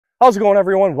How's it going,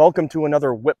 everyone? Welcome to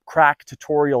another whip crack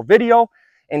tutorial video.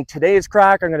 In today's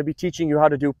crack, I'm going to be teaching you how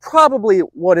to do probably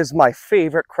what is my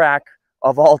favorite crack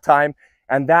of all time,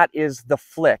 and that is the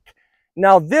flick.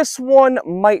 Now, this one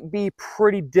might be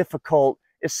pretty difficult,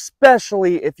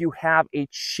 especially if you have a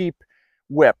cheap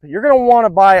whip. You're going to want to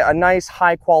buy a nice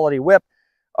high-quality whip.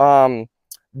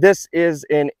 This is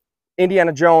an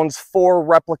Indiana Jones 4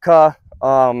 replica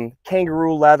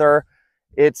kangaroo leather.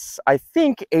 It's, I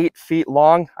think, 8 feet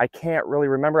long. I can't really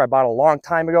remember. I bought it a long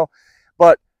time ago,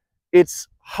 but it's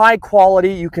high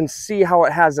quality. You can see how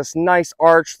it has this nice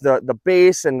arch, the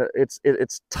base, and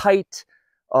it's tight.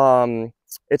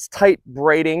 It's tight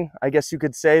braiding, I guess you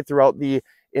could say, throughout the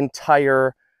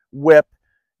entire whip.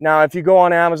 Now, if you go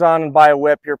on Amazon and buy a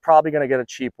whip, you're probably going to get a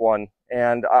cheap one.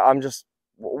 And I'm just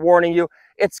warning you,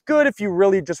 it's good if you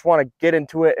really just want to get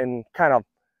into it and kind of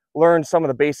learn some of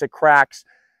the basic cracks,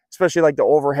 especially like the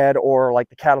overhead or like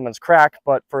the cattleman's crack.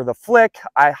 But for the flick,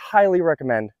 I highly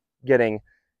recommend getting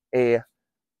a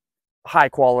high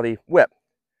quality whip.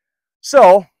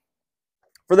 So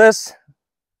for this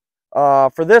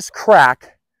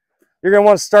crack, you're going to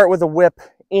want to start with a whip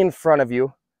in front of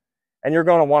you, and you're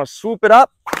going to want to swoop it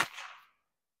up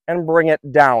and bring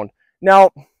it down.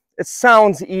 Now, it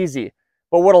sounds easy,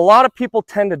 but what a lot of people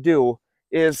tend to do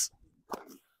is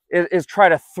try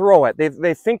to throw it.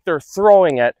 They think they're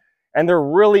throwing it, and they're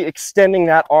really extending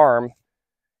that arm,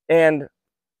 and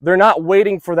they're not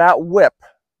waiting for that whip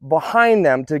behind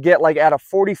them to get like at a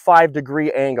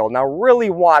 45-degree angle. Now really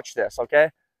watch this, okay?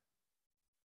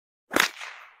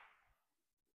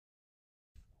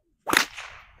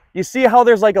 You see how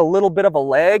there's like a little bit of a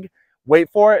lag? Wait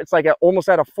for it. It's like almost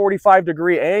at a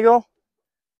 45-degree angle,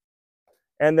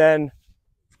 and then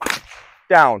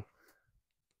down.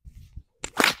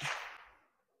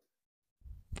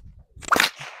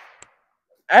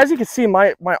 As you can see,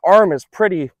 my arm is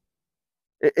pretty,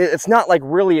 it's not like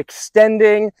really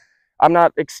extending. I'm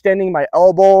not extending my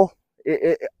elbow.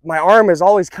 My arm is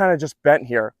always kind of just bent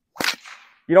here.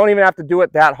 You don't even have to do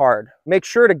it that hard. Make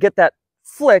sure to get that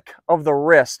flick of the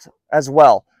wrist as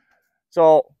well.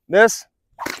 So this,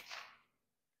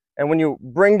 and when you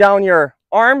bring down your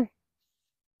arm,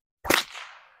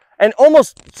 and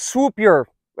almost swoop your,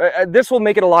 this will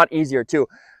make it a lot easier too.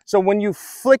 So when you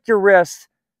flick your wrist,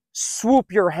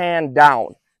 swoop your hand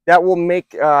down. That will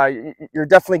make, you're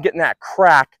definitely getting that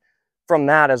crack from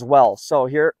that as well. So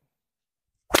here,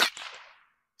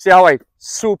 see how I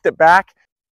swooped it back?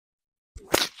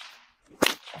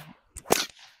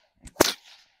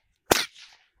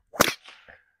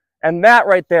 And that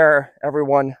right there,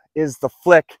 everyone, is the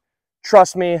flick.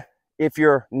 Trust me, if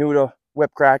you're new to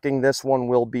whip cracking, this one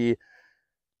will be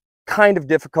kind of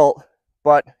difficult,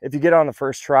 but if you get it on the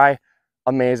first try,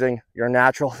 amazing. You're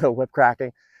natural to whip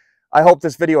cracking. I hope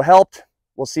this video helped.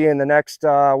 We'll see you in the next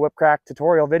whip crack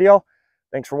tutorial video.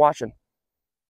 Thanks for watching.